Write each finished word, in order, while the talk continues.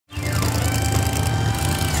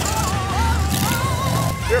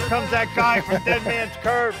Here comes that guy from Dead Man's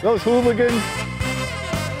Curve. Those hooligans.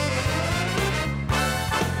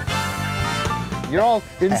 You're all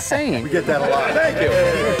insane. We get that a lot. Thank you.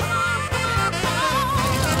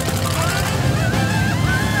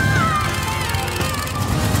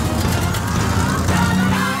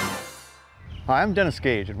 Hi, I'm Dennis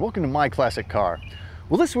Gage, and welcome to My Classic Car.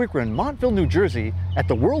 Well, this week we're in Montville, New Jersey, at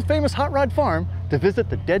the world-famous Hot Rod Farm to visit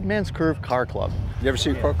the Dead Man's Curve Car Club. You ever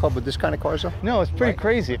see a car club with this kind of cars, though? No, it's pretty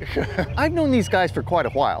crazy. I've known these guys for quite a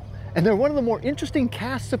while, and they're one of the more interesting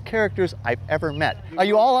casts of characters I've ever met. Are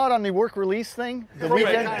you all out on the work release thing? The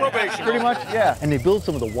weekend? Probation. Pretty much, yeah. And they build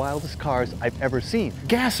some of the wildest cars I've ever seen.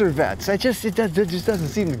 Gasser vets, it just doesn't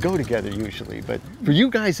seem to go together usually, but for you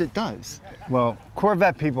guys it does. Well,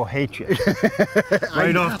 Corvette people hate you.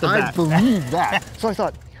 Right off the bat. I believe that. So I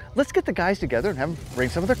thought, let's get the guys together and have them bring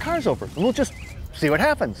some of their cars over, and we'll just see what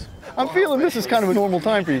happens. I'm feeling this is kind of a normal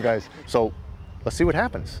time for you guys, so let's see what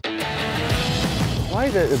happens. Why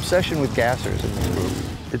the obsession with gassers in this group?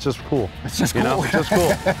 It's just cool. It's just cool. You know, it's just cool.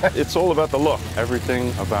 It's all about the look.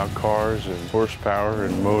 Everything about cars and horsepower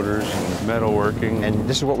and motors and metalworking. And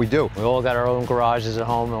this is what we do. We all got our own garages at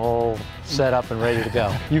home, all set up and ready to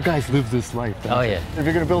go. You guys live this life, don't Oh, you? yeah. If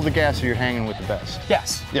you're going to build a gasser, you're hanging with the best.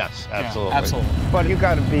 Yes. Yes, absolutely. Absolutely. But you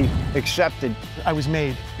got to be accepted. I was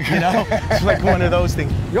made, you know? It's like one of those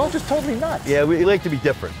things. You're all just totally nuts. Yeah, we like to be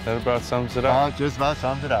different. That about sums it up. Just about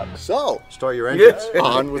sums it up. So, start your engines.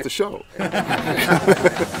 On with the show.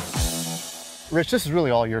 Rich, this is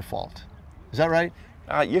really all your fault. Is that right?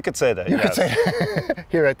 You could say that, You yes. could say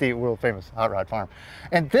here at the world famous Hot Rod Farm.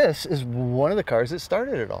 And this is one of the cars that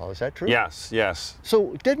started it all. Is that true? Yes, yes.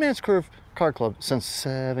 So Dead Man's Curve Car Club since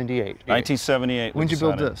 '78. 1978. When did you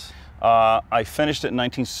build started. this? I finished it in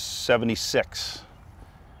 1976.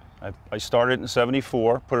 I started in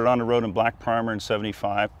 '74, put it on the road in black primer in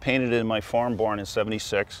 '75, painted it in my farm barn in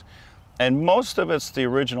 '76, and most of it's the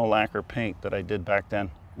original lacquer paint that I did back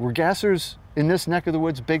then. Were gassers in this neck of the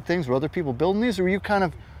woods big things? Were other people building these, or were you kind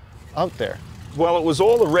of out there? Well, it was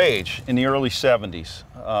all the rage in the early '70s.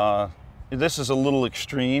 This is a little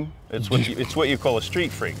extreme. It's what you call a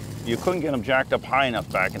street freak. You couldn't get them jacked up high enough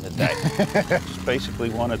back in the day. Just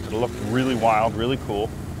basically wanted to look really wild, really cool,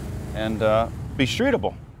 and be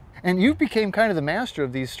streetable. And you became kind of the master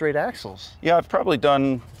of these straight axles. Yeah, I've probably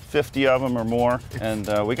done 50 of them or more, and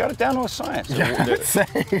we got it down to a science.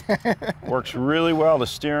 It works really well. The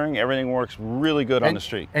steering, everything works really good on the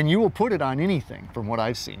street. And you will put it on anything, from what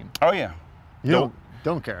I've seen. Oh yeah. You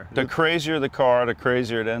don't care. The crazier the car, the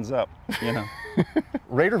crazier it ends up, you know.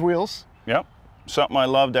 Raider wheels. Yep. Something I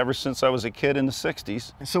loved ever since I was a kid in the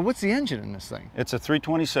 60s. So what's the engine in this thing? It's a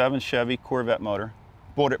 327 Chevy Corvette motor.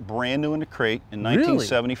 Bought it brand new in the crate in Really?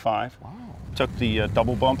 1975. Wow. Took the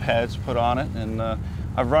double bump heads, put on it, and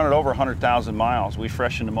I've run it over 100,000 miles. We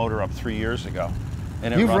freshened the motor up 3 years ago.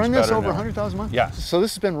 And You've run this better over now. 100,000 miles? Yes. So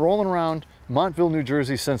this has been rolling around Montville, New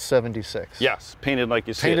Jersey since '76. Yes, painted like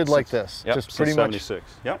you see Painted it. like Since- this, Yep, just since pretty much. 76.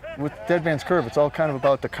 Yep. With Dead Man's Curve, it's all kind of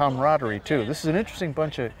about the camaraderie too. This is an interesting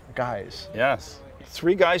bunch of guys. Yes.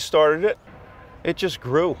 3 guys started it. It just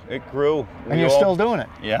grew. It grew. And you're still doing it.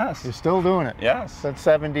 Yes. You're still doing it. Yes. Since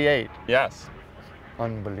 '78. Yes.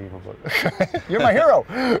 Unbelievable. You're my hero.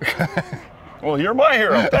 Well, you're my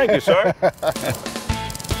hero. Thank you, sir.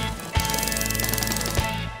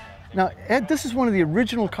 Now, Ed, this is one of the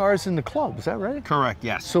original cars in the club, is that right? Correct,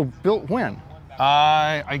 yes. So built when?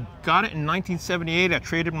 I got it in 1978. I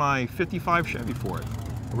traded my 55 Chevy for it,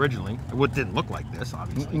 originally. It didn't look like this,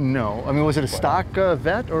 obviously. No. I mean, was it a stock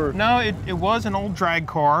vet or? No, it was an old drag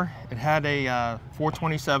car. It had a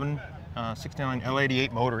 427 69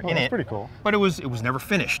 L88 motor in that's it. pretty cool. But it was never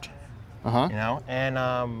finished, Uh-huh. you know? And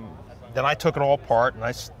then I took it all apart and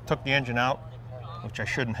I took the engine out, which I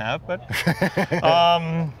shouldn't have, but,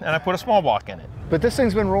 and I put a small block in it. But this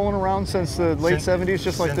thing's been rolling around since the late Since- '70s,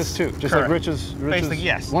 just like this too. Just correct. like Rich's. Basically,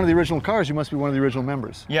 yes. One of the original cars. You must be one of the original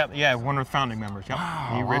members. Yeah, one of the founding members. Yep.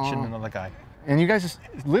 Me, Rich, and another guy. And you guys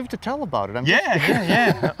live to tell about it.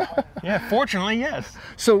 Yeah. Yeah, fortunately, yes.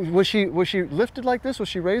 So was she lifted like this? Was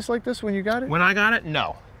she raised like this when you got it? When I got it,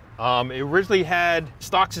 no. It originally had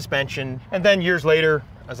stock suspension, and then years later,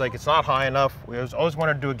 I was like, it's not high enough. We always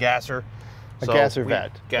wanted to do a gasser. A gasser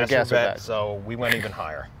vet. Gasser vet, so we went even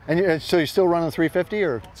higher. And so you're still running the 350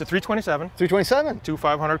 or? It's a 327. 327? Two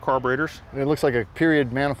 500 carburetors. It looks like a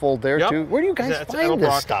period manifold there Yep. too. Where do you guys It's find this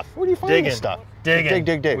Edelbrock. stuff? Where do you find Digging. this stuff? Digging.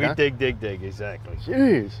 Dig, We huh? dig, exactly.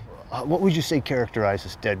 Jeez. What would you say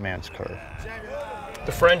characterizes Dead Man's Curve?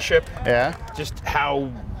 The friendship, Yeah? just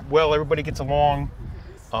how well everybody gets along.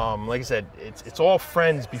 Like I said, it's all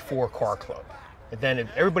friends before car club. And then if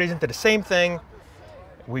everybody's into the same thing,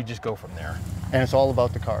 we just go from there. And it's all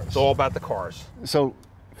about the cars. It's all about the cars. So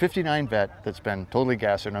 59 Vet that's been totally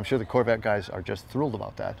Gasser, and I'm sure the Corvette guys are just thrilled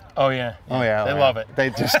about that. Oh yeah. Oh yeah. They love it. They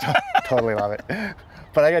just totally love it.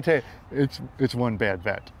 But I gotta tell you, it's one bad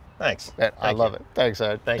vet. Thanks. I love it. Thanks,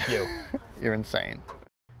 Ed. Thank you. You're insane.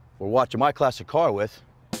 We're watching my classic car with.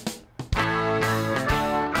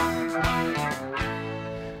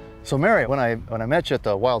 So Mary, when I met you at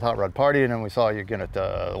the Wild Hot Rod party, and then we saw you again at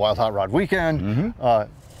the Wild Hot Rod weekend,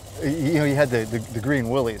 you know, you had the green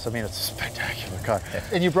Willys. I mean, it's a spectacular car.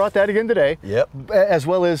 And you brought that again today. Yep. As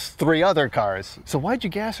well as 3 other cars. So why'd you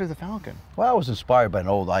Gasser the Falcon? Well, I was inspired by an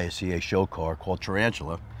old ISCA show car called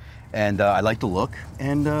Tarantula, and I like the look.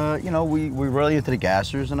 And you know, we're really into the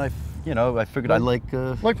Gassers, and I figured I'd like.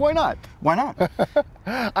 Like, why not? Why not?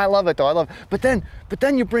 I love it though. I love it. But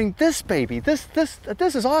then you bring this baby. This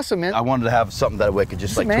is awesome, man. I wanted to have something that I could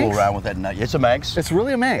just like tool around with. That. It's a Manx. It's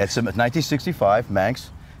really a Manx. It's a 1965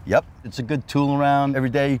 Manx. Yep, it's a good tool around,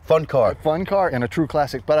 everyday fun car. Fun car and a true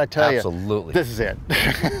classic. But I tell you, absolutely, this is it.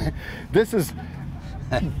 This is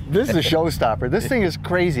a showstopper. This thing is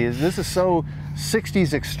crazy. This is so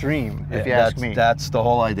 60s extreme, if you ask me. That's the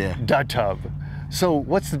whole idea. Dud tub. So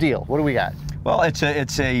what's the deal? What do we got? Well, it's a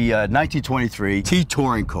 1923 T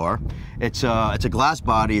touring car. It's a glass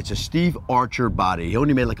body. It's a Steve Archer body. He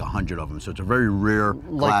only made like 100 of them, so it's a very rare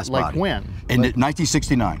glass body. Like when? In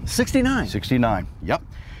 1969. 69. 69. Yep.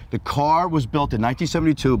 The car was built in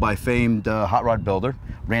 1972 by famed hot rod builder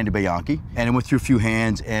Randy Bianchi, and it went through a few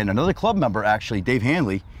hands. And another club member, actually, Dave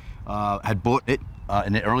Hanley, had bought it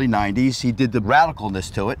in the early 90s. He did the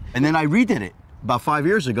radicalness to it, and then I redid it about 5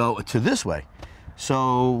 years ago to this way.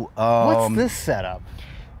 So what's this setup?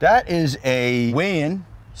 That is a weigh-in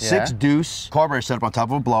 6-deuce carburetor setup on top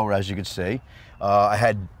of a blower, as you can see. I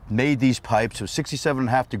had made these pipes with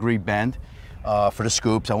 67.5 degree bend for the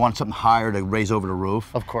scoops. I wanted something higher to raise over the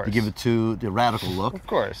roof. Of course. To give it to the radical look. Of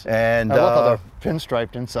course. And I love how they're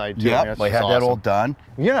pinstriped inside too. Yeah, I had that all done.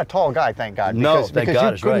 You're not a tall guy, thank God. No, thank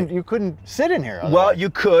God, you couldn't sit in here. Otherwise. Well,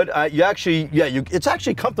 you could. You actually, it's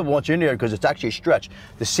actually comfortable once you're in here because it's actually a stretch.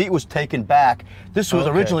 The seat was taken back. This was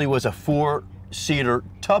originally was a 4-seater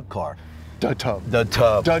tub car. The tub. The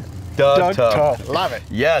tub. The tub. Love it.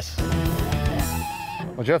 Yes.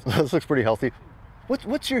 Well, Jeff, this looks pretty healthy.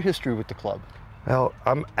 What's your history with the club? Well,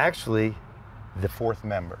 I'm actually the 4th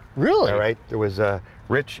member. Really? All right. There was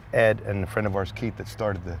Rich, Ed, and a friend of ours, Keith, that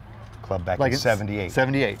started the club back in 78.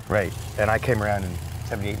 78. Right. And I came around in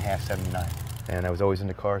 78 and a half, 79. And I was always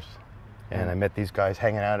into cars. And I met these guys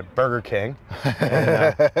hanging out at Burger King.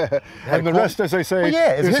 And the rest, as they say,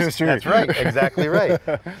 is history. That's right. Exactly right.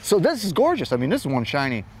 So this is gorgeous. I mean, this is one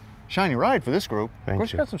shiny ride for this group. Thank of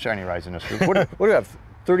course, you. got some shiny rides in this group. What do you have?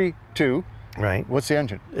 32. Right. What's the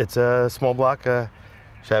engine? It's a small block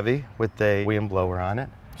Chevy with a wheel blower on it.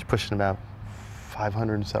 It's pushing about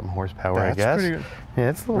 500 and something horsepower, I guess. Pretty good. Yeah,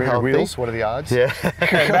 it's a little Rear healthy. wheels, what are the odds? Yeah.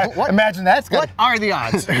 Imagine that's good. What are the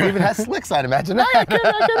odds? It even has slicks, I'd imagine. I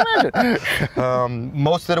can imagine.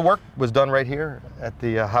 Most of the work was done right here at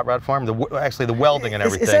the Hot Rod Farm. Actually, the welding and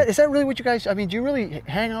everything. Is that really what you guys? I mean, do you really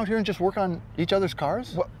hang out here and just work on each other's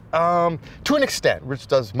cars? Well, to an extent, Rich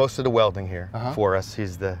does most of the welding here for us.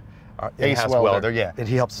 He's the in-house welder. Yeah, and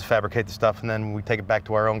he helps us fabricate the stuff, and then we take it back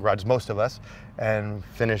to our own garage, most of us, and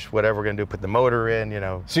finish whatever we're gonna do. Put the motor in, you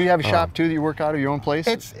know. So you have a shop too that you work out of your own place?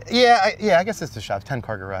 It's I guess it's a shop,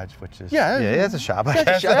 10-car garage, which is it's a shop.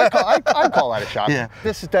 I'd call that a shop. Yeah.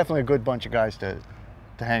 This is definitely a good bunch of guys to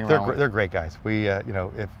hang around with. They're great guys. We you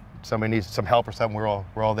know, if somebody needs some help or something, we're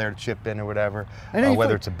all there to chip in or whatever.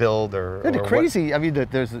 Whether it's a build or crazy. I mean,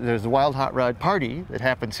 there's the Wild Hot Rod party that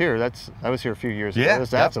happens here. I was here a few years ago. Yeah,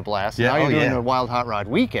 That's a blast. Yeah, now you're doing the Wild Hot Rod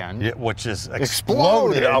weekend. Yeah, which is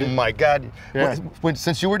exploded. Oh my God! Yeah.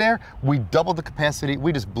 Since you were there, we doubled the capacity.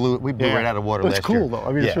 We just blew it. We blew right out of water last year. It's cool though.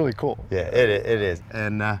 I mean, it's really cool. Yeah, it is.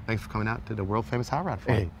 And thanks for coming out to the world famous Hot Rod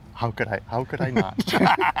Farm. Hey, how could I not?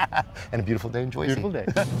 And a beautiful day in Joyce. Beautiful day.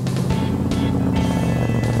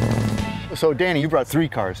 So Danny, you brought 3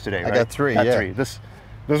 cars today, right? I got 3, Got yeah. 3. This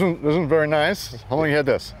one's very nice. How long you had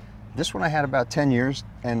this? This one I had about 10 years,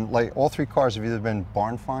 and like all 3 cars have either been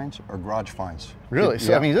barn finds or garage finds. Really?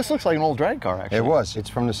 So Yeah. I mean, this looks like an old drag car, actually. It was. It's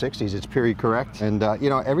from the 60s. It's period correct. And you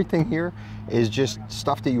know, everything here is just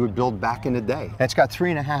stuff that you would build back in the day. And it's got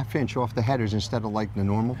 3.5 inch off the headers instead of like the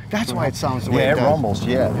normal. That's why it sounds the way Yeah, it it does. rumbles.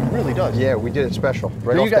 Yeah. It really does. Yeah, we did it special.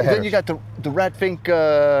 Right Then off you got, the headers. then you got the Rat Fink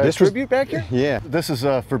This was- tribute back here? Yeah. This is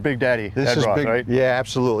for Big Daddy. This Ed is Roth, big, right? Yeah,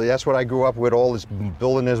 absolutely. That's what I grew up with, all this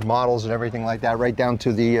building his models and everything like that, right down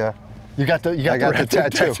to the. You got the I got the Rat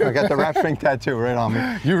Fink tattoo. I got the Rat Fink tattoo right on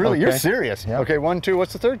me. You're Okay. serious. Yeah. Okay, 1, 2.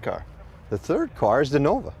 What's the third car? The third car is the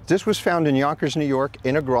Nova. This was found in Yonkers, New York,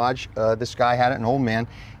 in a garage. This guy had it, an old man.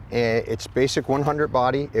 It's basic 100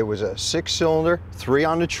 body. It was a 6-cylinder, 3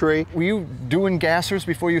 on the tree. Were you doing gassers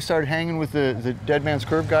before you started hanging with the Dead Man's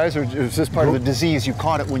Curve guys, or was this part of the disease? You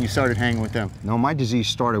caught it when you started hanging with them? No, my disease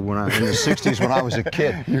started when in the 60s when I was a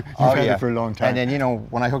kid. You've had it for a long time. And then, you know,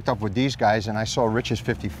 when I hooked up with these guys and I saw Rich's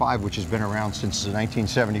 55, which has been around since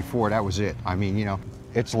 1974, that was it. I mean, you know,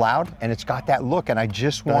 it's loud and it's got that look, and I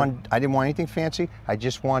didn't want anything fancy. I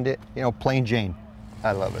just wanted it, you know, plain Jane.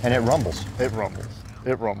 I love it. And it rumbles. It rumbles.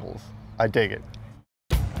 It rumbles. I dig it.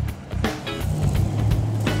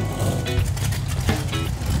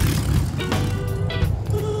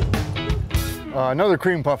 Another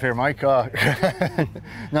cream puff here, Mike.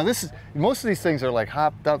 Now most of these things are like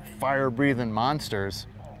hopped up, fire-breathing monsters.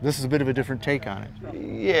 This is a bit of a different take on it.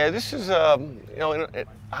 Yeah, this is, you know,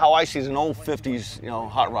 how I see it is an old 50s, you know,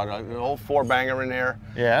 hot rod, an old 4-banger in there.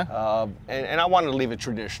 Yeah. And I wanted to leave it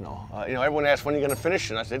traditional. You know, everyone asked, when are you going to finish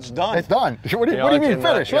it? And I said, it's done. It's done. What do you mean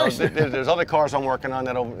finish? You know, there's other cars I'm working on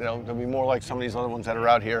that'll, you know, they'll be more like some of these other ones that are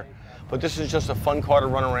out here. But this is just a fun car to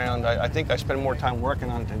run around. I think I spend more time working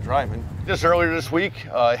on it than driving. Just earlier this week,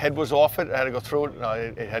 head was off it. I had to go through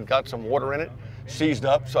it. It had got some water in it, seized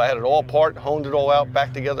up, so I had it all apart, honed it all out,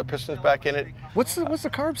 back together, pistons back in it. What's the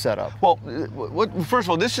carb setup? Well, first of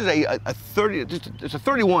all, this is a 30. It's a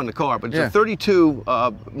 31, the car, but it's a 32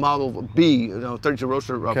 Model B, you know, 32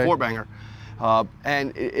 Roadster 4-banger,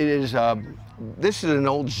 and it is. This is an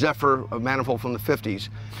old Zephyr manifold from the 50s,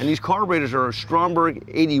 and these carburetors are Stromberg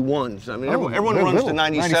 81s. I mean, everyone runs the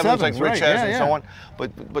 97s like Rich has and so on,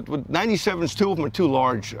 but with 97s, 2 of them are too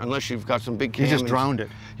large unless you've got some big cams. You just drowned it.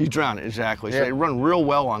 You drown it, exactly. So they run real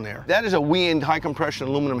well on there. That is a Wiend high compression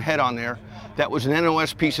aluminum head on there. That was an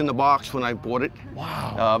NOS piece in the box when I bought it.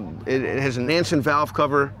 Wow. It has a Nansen valve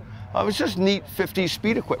cover. It was just neat 50s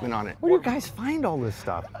speed equipment on it. Where do you guys find all this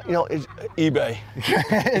stuff? You know, it's eBay.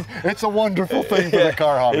 It's a wonderful thing for the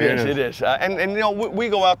car hobby. It is. And you know, we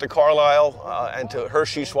go out to Carlisle and to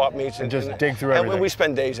Hershey swap meets and just dig through everything. And we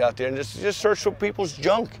spend days out there and just search for people's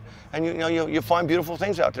junk. And you find beautiful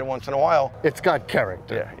things out there once in a while. It's got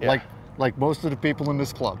character. Yeah. Like most of the people in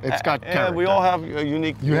this club. It's got character. And we all have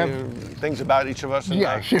unique things about each of us. And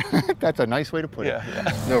that's a nice way to put it.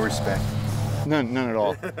 Yeah. No respect. None at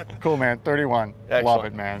all. Cool, man. 31. Excellent. Love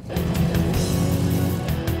it, man.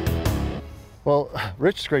 Well,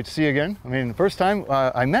 Rich, it's great to see you again. I mean, the first time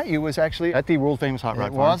I met you was actually at the world famous Hot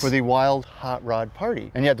Rod Farm for the Wild Hot Rod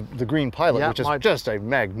Party. And you had the green Pilot, which is just a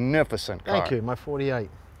magnificent car. Thank you, my 48.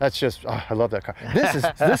 That's just, I love that car. This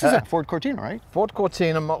is a Ford Cortina, right? Ford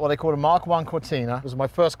Cortina, what they call a Mark I Cortina. It was my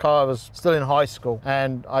first car. I was still in high school,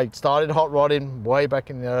 and I started hot rodding way back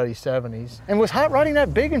in the early 70s. And was hot rodding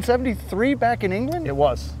that big in 73 back in England? It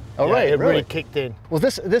was. Oh, yeah, right, it really really kicked in. Well,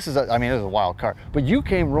 this is a wild car. But you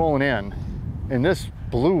came rolling in this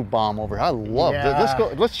blue bomb over here. I love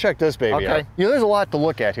this. Let's check this baby out. You know, there's a lot to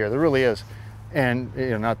look at here. There really is. And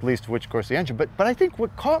you know, not the least of which, of course, the engine. But I think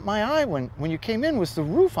what caught my eye when you came in was the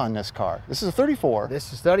roof on this car. This is a 34.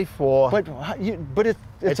 This is 34. But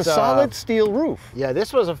it's a solid steel roof. Yeah,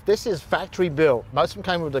 this is factory built. Most of them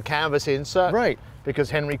came with a canvas insert. Right. Because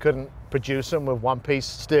Henry couldn't produce them with one-piece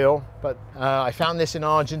steel. But I found this in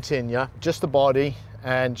Argentina, just the body,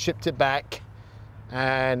 and shipped it back,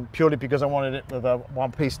 and purely because I wanted it with a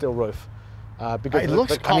one-piece steel roof. Because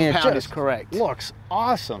the compound is correct. Looks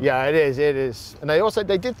awesome. Yeah, it is. And they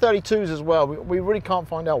did 32s as well. We really can't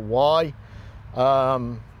find out why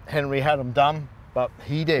Henry had them done, but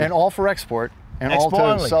he did. And all for export, and all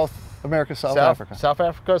to South America, South Africa. South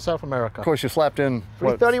Africa, South America. Of course, you slapped in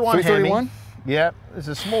 331 331? Yeah, it's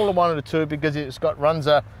a smaller one of the two because runs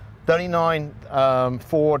a 39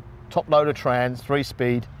 Ford top loader trans,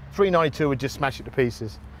 3-speed. 392 would just smash it to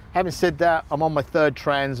pieces. Having said that, I'm on my 3rd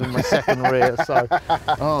trans and my 2nd rear, so.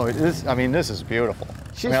 Oh, this is beautiful.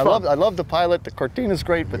 I love the Pilot, the Cortina's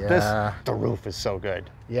great, but the roof is so good.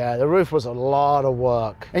 Yeah, the roof was a lot of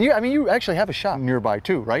work. And you actually have a shop nearby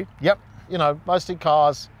too, right? Yep, you know, mostly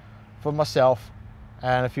cars for myself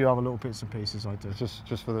and a few other little bits and pieces I do.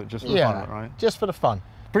 Just for the fun, right? Just for the fun.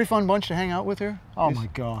 Pretty fun bunch to hang out with here. Oh my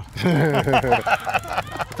God.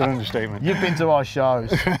 It's an understatement. You've been to our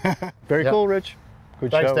shows. Very cool, Rich. Good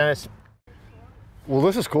Thanks, show. Dennis. Well,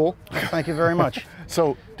 this is cool. Thank you very much.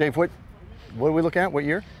 So, Dave, what are we looking at? What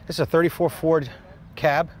year? This is a 34 Ford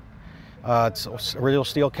cab. It's a real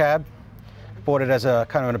steel cab. Bought it as a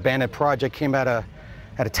kind of an abandoned project. Came out of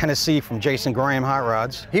Tennessee from Jason Graham Hot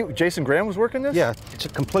Rods. Jason Graham was working this? Yeah, it's a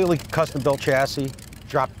completely custom-built chassis,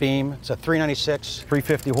 drop beam. It's a 396,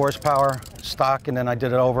 350 horsepower stock, and then I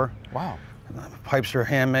did it over. Wow. Pipes are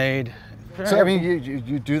handmade. So I mean,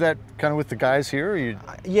 you do that kind of with the guys here? Or you...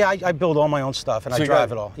 Yeah, I build all my own stuff and So I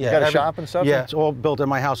drive it all. You Yeah, got a shop and stuff? Yeah, it's all built in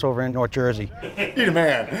my house over in North Jersey. You're the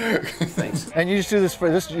man. Thanks. And you just do this for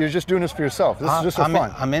this. You're just doing this for yourself. This is just for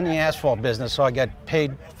fun. I'm in the asphalt business, so I get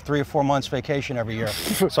paid 3 or 4 months vacation every year.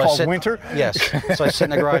 So Called winter? Yes. So I sit in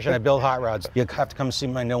the garage and I build hot rods. You have to come see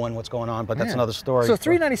my new one, what's going on, but that's another story. So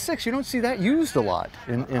 396, you don't see that used a lot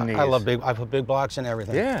in these. I love I put big blocks in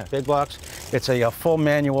everything. Yeah. Big blocks. It's a full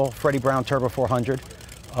manual Freddie Brown Turbo 400.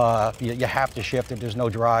 You have to shift it, there's no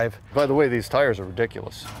drive. By the way, these tires are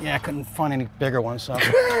ridiculous. Yeah, I couldn't find any bigger ones, so.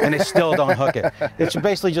 And they still don't hook it. It's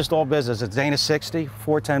basically just all business. It's Dana 60,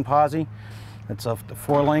 410 posi. It's a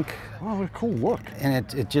 4-link. Oh, what a cool look. And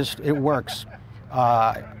it works.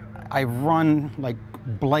 I run like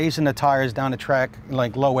blazing the tires down the track,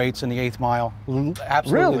 like low 8s in the 8th mile.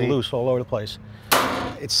 Absolutely loose all over the place.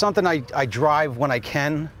 It's something I drive when I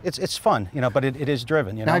can. It's fun, you know, but it is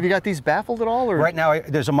driven, you know. Now, have you got these baffled at all? Or? Right now,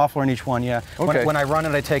 there's a muffler in each one, yeah. Okay. When I run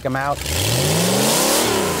it, I take them out.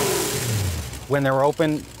 When they're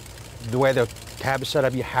open, the way the cab is set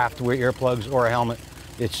up, you have to wear earplugs or a helmet.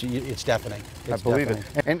 It's deafening. I believe it.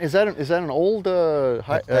 And is that an old?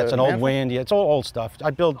 That's an old wind. Yeah, it's all old stuff.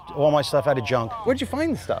 I build all my stuff out of junk. Where'd you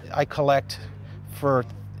find the stuff? I collect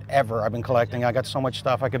forever. I've been collecting. I got so much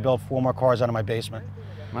stuff. I could build 4 more cars out of my basement.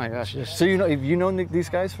 My gosh. So you've known these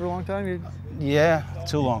guys for a long time? Yeah,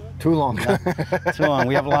 too long. Too long. Yeah, too long.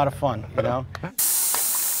 We have a lot of fun, you know.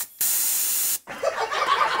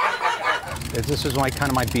 This is kind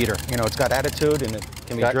of my beater. You know, it's got attitude and it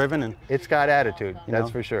can be driven. And it's got attitude,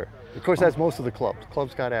 that's for sure. Of course, that's most of the clubs.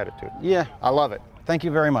 Clubs got attitude. Yeah. I love it. Thank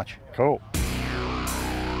you very much. Cool.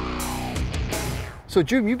 So,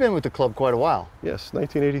 Jube, you've been with the club quite a while. Yes,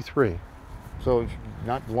 1983. So,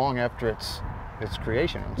 not long after its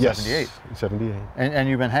creation, in yes, 78. 78. And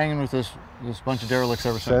you've been hanging with this bunch of derelicts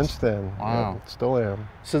ever since? Since then. Wow. Yeah, still am.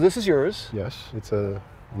 So this is yours? Yes. It's a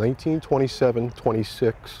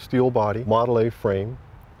 1927-26 steel body, Model A frame,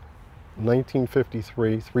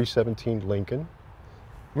 1953 317 Lincoln.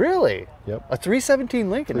 Really? Yep. A 317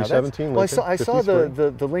 Lincoln. 317 Lincoln. Well, I saw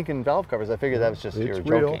the Lincoln valve covers. I figured that was just you're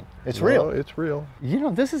joking. It's real. It's real. You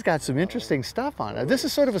know, this has got some interesting stuff on it. This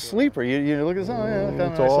is sort of a sleeper. You look at this. Oh, yeah, kind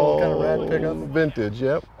of it's nice all kind of rad pickup. Vintage.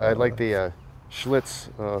 Yep. I like the Schlitz.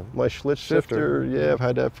 My Schlitz shifter. Yeah, I've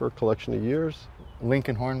had that for a collection of years.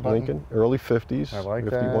 Lincoln horn button. Lincoln, early 50s. I like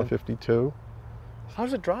 51, that. 52. How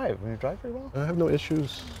does it drive? Does it drive very well? I have no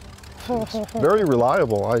issues. It's very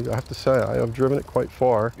reliable, I have to say. I have driven it quite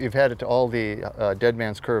far. You've had it to all the Dead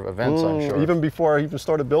Man's Curve events, I'm sure. Even before I even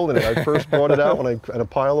started building it. I first brought it out in a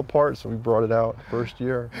pile of parts, so we brought it out first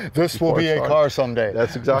year. This will be a car someday.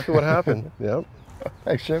 That's exactly what happened, yep.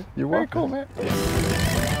 Thanks, Jim. You're welcome. Very cool,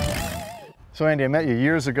 man. So, Andy, I met you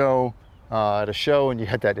years ago at a show, and you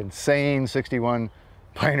had that insane 61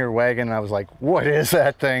 Pioneer wagon, and I was like, what is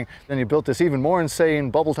that thing? Then you built this even more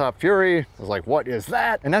insane Bubble Top Fury. I was like, what is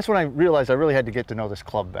that? And that's when I realized I really had to get to know this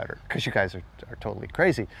club better, because you guys are totally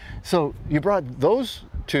crazy. So you brought those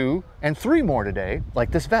 2 and 3 more today,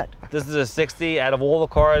 like this Vette. This is a 60. Out of all the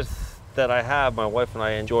cars that I have, my wife and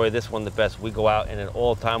I enjoy this one the best. We go out in it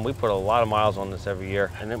all the time. We put a lot of miles on this every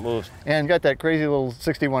year, and it moves. And got that crazy little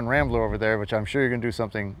 61 Rambler over there, which I'm sure you're going to do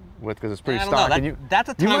something with, because it's pretty I don't stock. know. And that's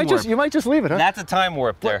a time warp. You might just leave it, huh? That's a time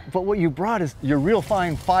warp there. But what you brought is your real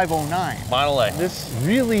fine 509. Model A. This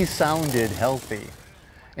really sounded healthy.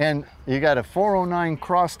 And you got a 409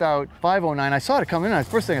 crossed out 509. I saw it come in, and the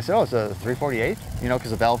first thing I said, oh, it's a 348, you know,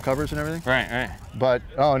 because of valve covers and everything. Right. But,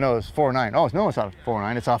 oh no, it's 409. Oh, no, it's not a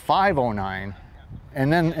 409, it's a 509.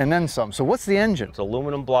 And then some. So what's the engine? It's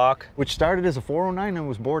aluminum block. Which started as a 409 and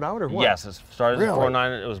was bored out, or what? Yes, it started as a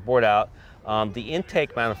 409, it was bored out. The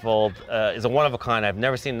intake manifold is a one of a kind. I've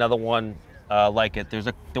never seen another one like it.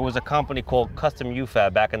 There was a company called Custom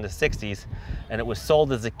UFab back in the 60s, and it was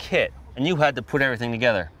sold as a kit, and you had to put everything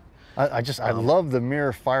together. I love the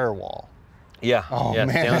mirror firewall. Yeah, oh, yeah,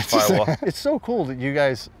 man, stainless firewall. It's so cool that you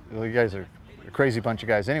guys are a crazy bunch of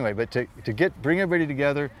guys anyway, but to bring everybody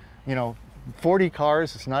together, you know, 40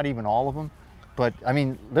 cars, it's not even all of them, but I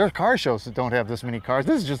mean, there are car shows that don't have this many cars.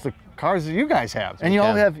 This is just the cars that you guys have. And you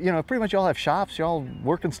all have, you know, pretty much you all have shops, you all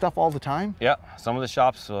working stuff all the time. Yeah, some of the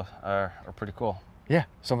shops are pretty cool. Yeah,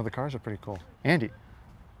 some of the cars are pretty cool. Andy,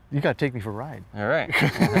 you got to take me for a ride. All right.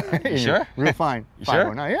 You sure? Real fine. You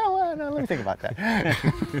sure? Yeah, well, no, let me think about that.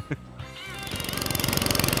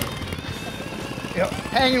 You know,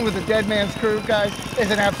 hanging with the Dead Man's Crew, guys,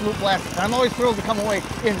 is an absolute blast. I'm always thrilled to come away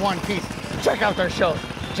in one piece. Check out their shows.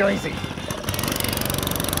 Joycey.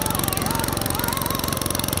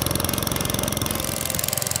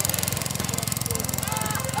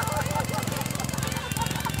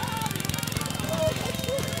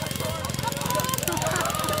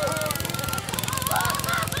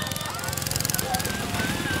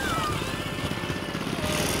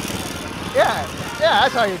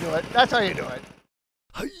 that's how you do it. That's how you do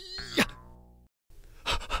it.